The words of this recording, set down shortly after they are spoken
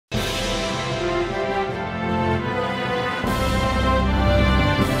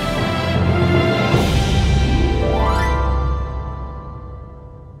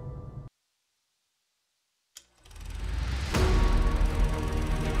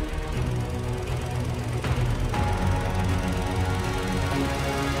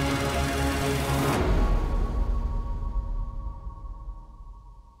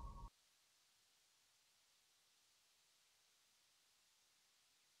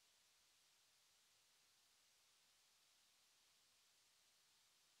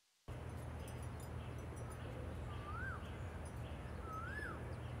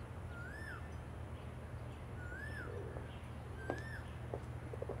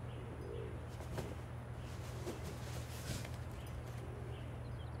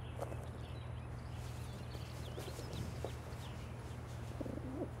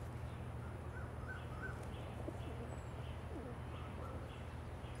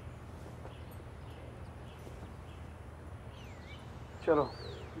चलो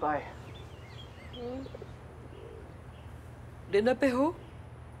bye. Dinner पे हो?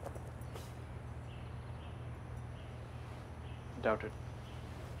 Doubt it.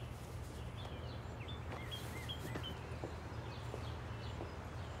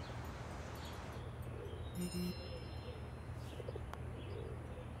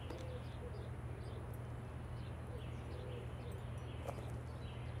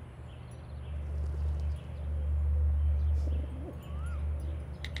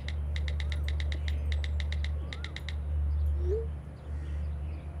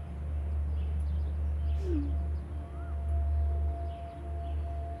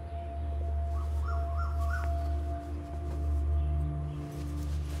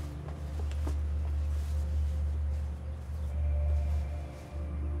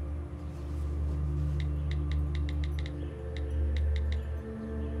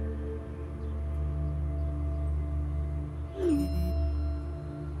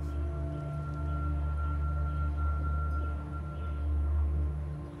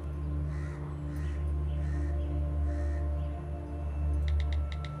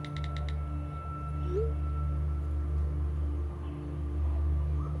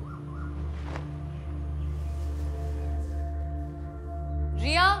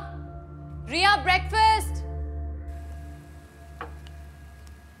 Riya, Riya breakfast.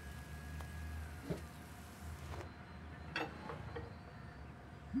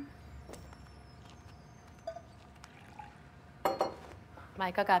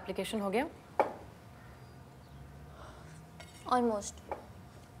 Mica का एप्लीकेशन हो गया? ऑलमोस्ट।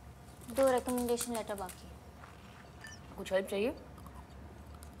 2 रिकमेंडेशन लेटर बाकी। कुछ हेल्प चाहिए?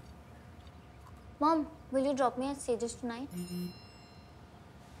 Mom, will you drop me at stages tonight?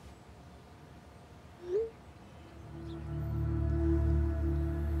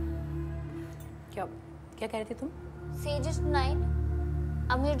 क्या क्या कह रही थी तुम? Stages tonight.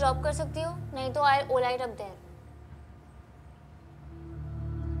 अब मुझे ड्रॉप कर सकती हो, नहीं तो आई ओल आइट अप देयर।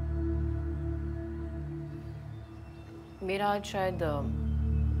 मेरा आज शायद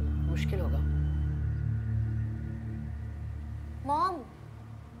मुश्किल होगा। Mom,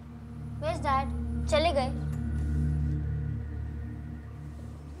 where is dad? चले गए?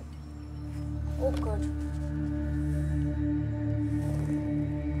 ओह गॉड।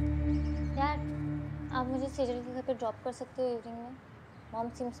 डैड, आप मुझे सेजल के घर पे ड्रॉप कर सकते हो इवनिंग में? Mom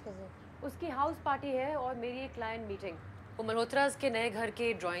seems busy. उसकी हाउस पार्टी है और मेरी एक क्लाइंट मीटिंग। वो मल्होत्रास के नए घर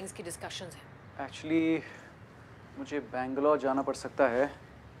के ड्राइंग्स की डिस्कशंस हैं। एक्चुअली मुझे बेंगलोर जाना पड़ सकता है।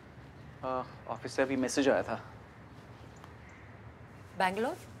 ऑफिस से अभी मैसेज आया था।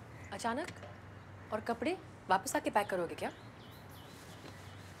 बैंगलोर? अचानक? और कपड़े वापस आके पैक करोगे क्या?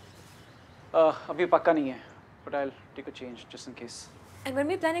 अभी पक्का नहीं है, but I will take a change just in case. And when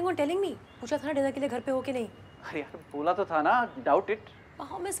we planning on telling me? पूछा था ना डिनर के लिए घर पे हो कि नहीं? अरे यार बोला तो था ना, doubt it.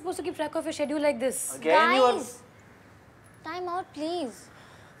 How am I supposed to keep track of your schedule like this? Again you are. Time out please.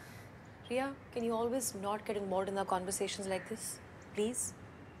 Riya, can you always not get involved in our conversations like this? Please?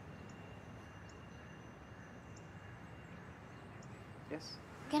 Yes.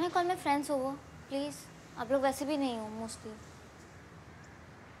 Can I call my friends over? Please? आप लोग वैसे भी नहीं हो mostly.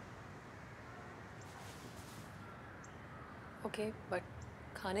 Okay, but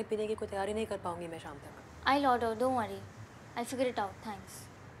खाने पीने की कोई तैयारी नहीं कर पाऊंगी मैं शाम तक। I'll order, don't worry. I'll figure it out, thanks.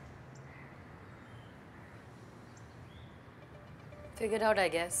 Figured out, I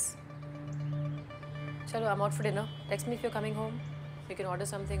guess. Chalo, I'm out for dinner. Text me if you're coming home. You can order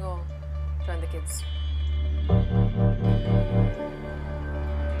something or join the kids.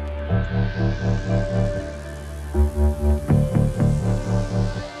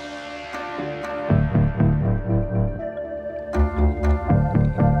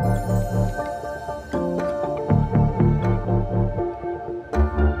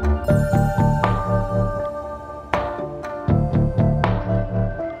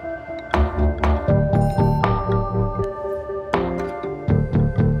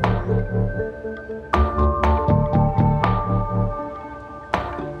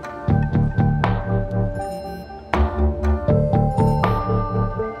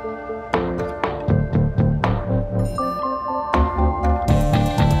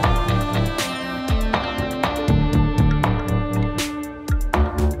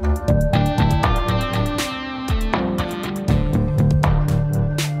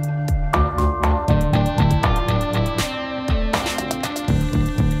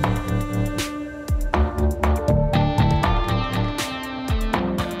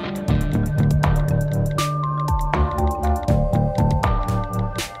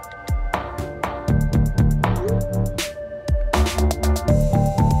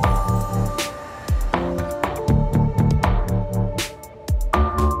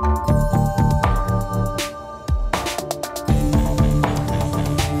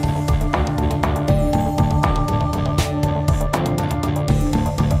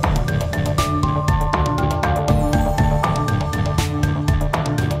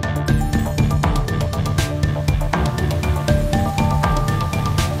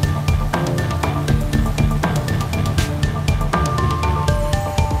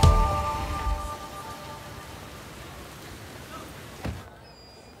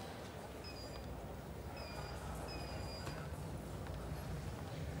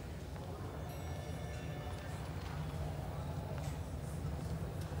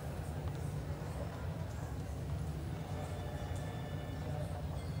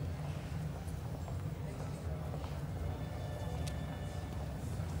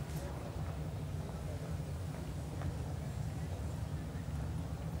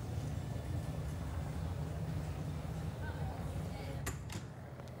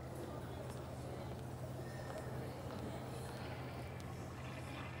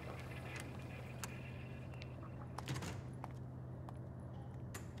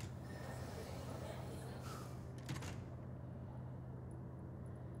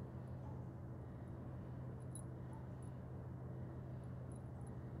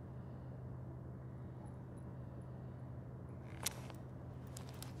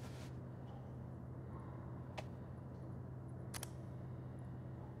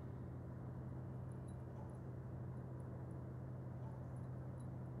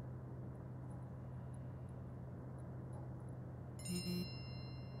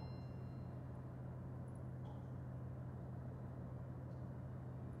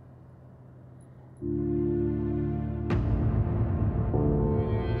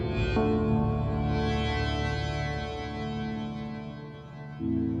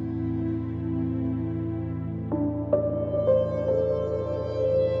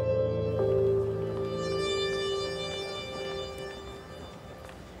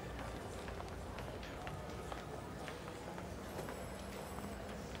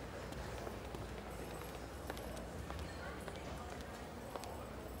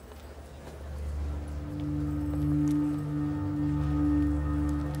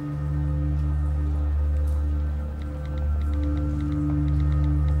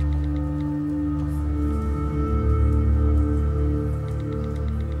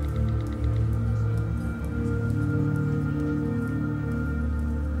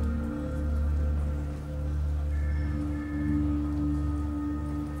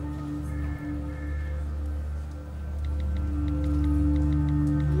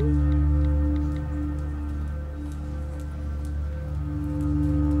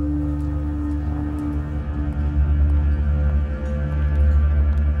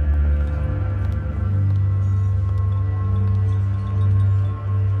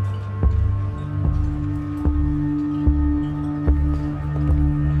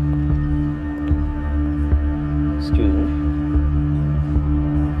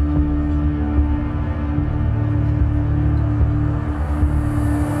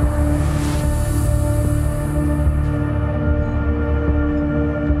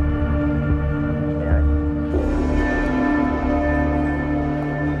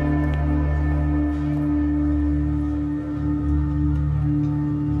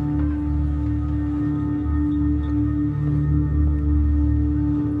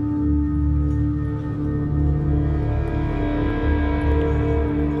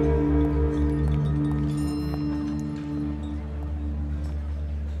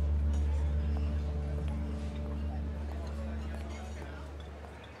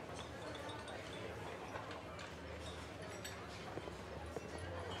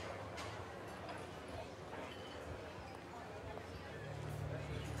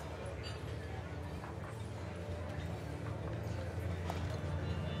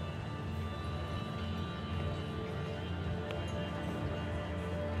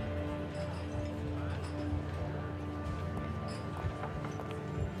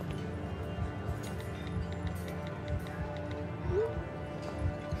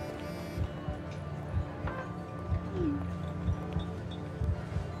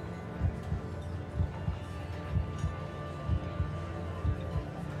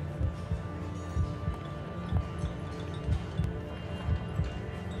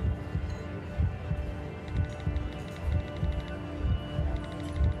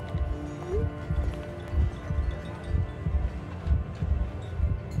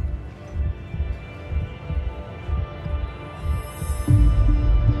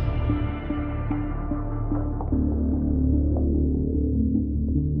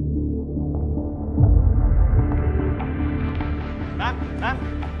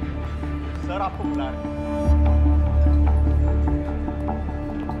 Sir आपको बुला रहे हैं।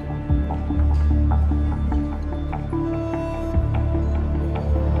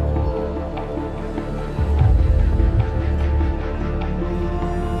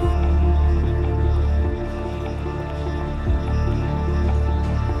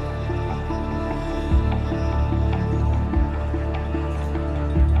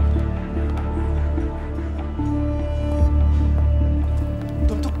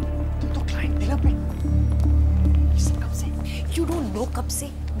 कब से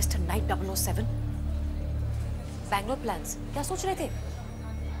mister night 007 Bangalore plans क्या सोच रहे थे?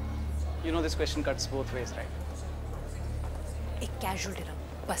 You know this question cuts both ways, right? एक कैजुअल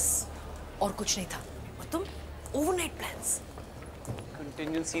डिनर बस और कुछ नहीं था। और तुम ओवरनाइट प्लान्स।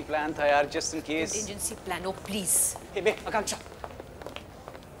 Contingency plan था यार, just in case. Contingency plan, oh please. Hey, bे, Akanksha.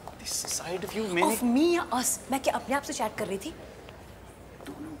 This side of you, मैंने. Of me या us? मैं क्या अपने आप से चैट कर रही थी?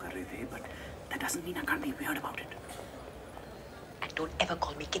 दोनों कर रहे थे, but that doesn't mean I can't be weird about it. And don't ever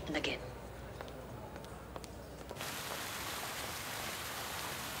call me kitten again.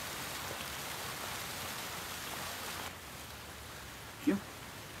 You?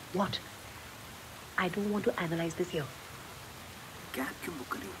 What? I don't want to analyze this here. Cab क्यों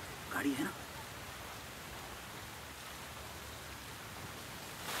बुक कर रही हो? गाड़ी है ना?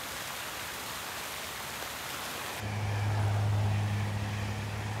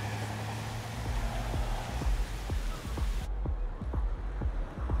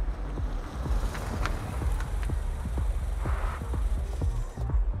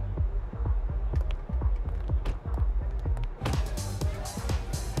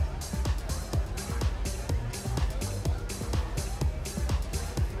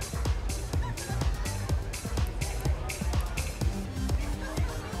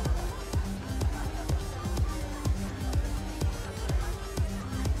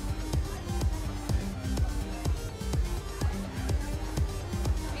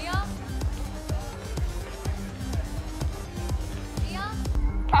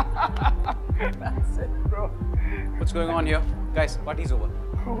 That's it, bro. What's going on here? Guys, party's over.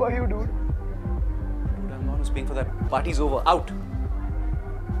 Who are you, dude? Dude, I'm the one who's paying for that. Party's over. Out.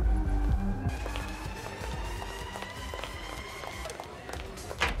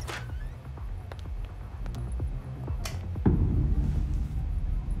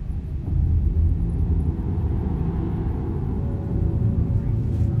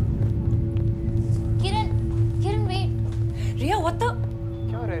 Kiran, wait. Riya, what the?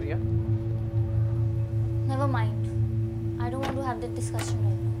 क्या हो रहा है रिया? Never mind. I don't want to have that discussion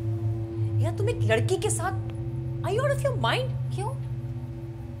right now. रिया, तुम एक लड़की के साथ Are you out of your mind? क्यों?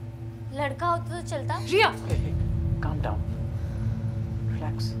 लड़का होता तो चलता? रिया! Hey, calm down.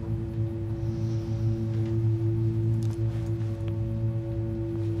 Relax.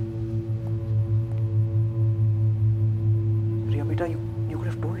 Riya, beta, you could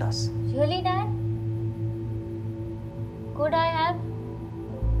have told us. Really, Dad? Could I have?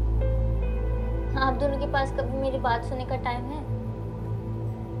 आप दोनों के पास कभी मेरी बात सुनने का टाइम है?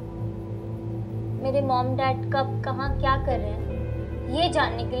 मेरे मॉम डैड कब कहाँ क्या कर रहे हैं ये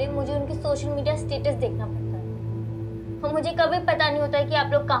जानने के लिए मुझे उनकी सोशल मीडिया स्टेटस देखना पड़ता है और मुझे कभी पता नहीं होता है कि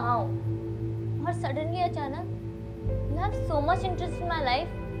आप लोग कहाँ हो और सडनली अचानक you have so much interest in my life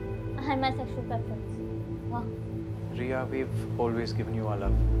and my sexual preference वाह Riya, we've always given you our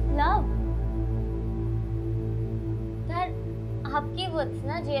love. Love dad आपकी वर्ड्स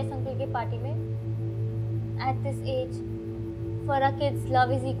ना जेएस अंकल की पार्टी में at this as for a kids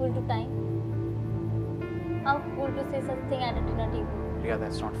love is equal to time How cool to say something at a dinner table. Riya,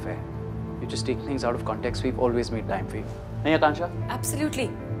 that's not fair. You just take things out of context. We've always made time for you. Nahi, Akansha? Absolutely.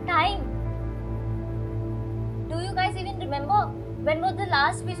 Time. Do you guys even remember when was the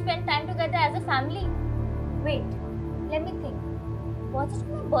last we spent time together as a family? Wait, let me think. Was it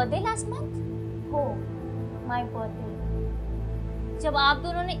my birthday last month? Oh, my birthday. जब आप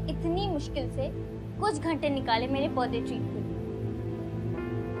दोनों ने इतनी मुश्किल से कुछ घंटे निकाले मेरे बर्थडे ट्रीट के लिए.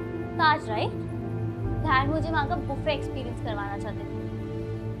 ताज, right? डैड मुझे वहाँ का बुफे एक्सपीरियंस करवाना चाहते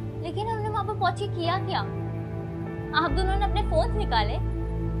थे लेकिन हमने वहाँ पर पहुँच के किया क्या आप दोनों ने अपने फोन्स निकाले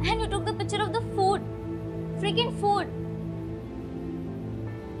and you took the picture of the food fricking food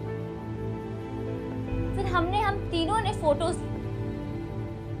फिर हम तीनों ने फोटोज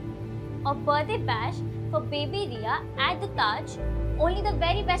और birthday bash for baby Riya at the Taj only the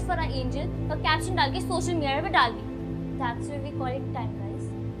very best for our angel और कैप्शन डाल के सोशल मीडिया पे डाल दी that's what we call it time guys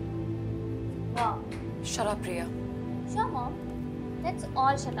wow Shut up, Priya. Sure, Mom. Let's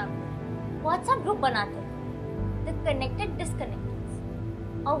all shut up. WhatsApp group बनाते हैं. The connected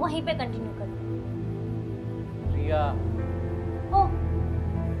disconnected. और वहीं पे कंटिन्यू करते हैं. Riya. Oh,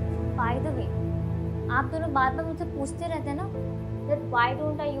 By the way, आप दोनों बार-बार मुझसे पूछते रहते हैं ना that why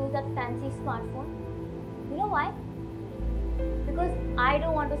don't I use that fancy smartphone? You know why? Because I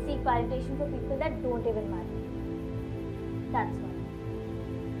don't want to seek validation for people that don't even matter. That's why.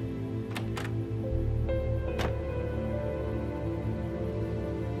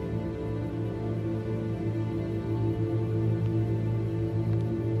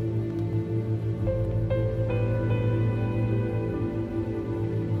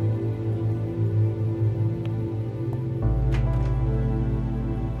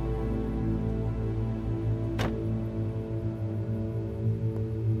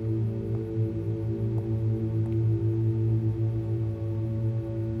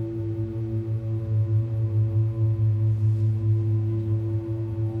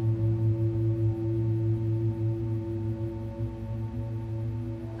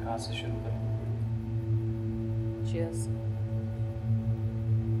 कहाँ से शुरू करें? Cheers.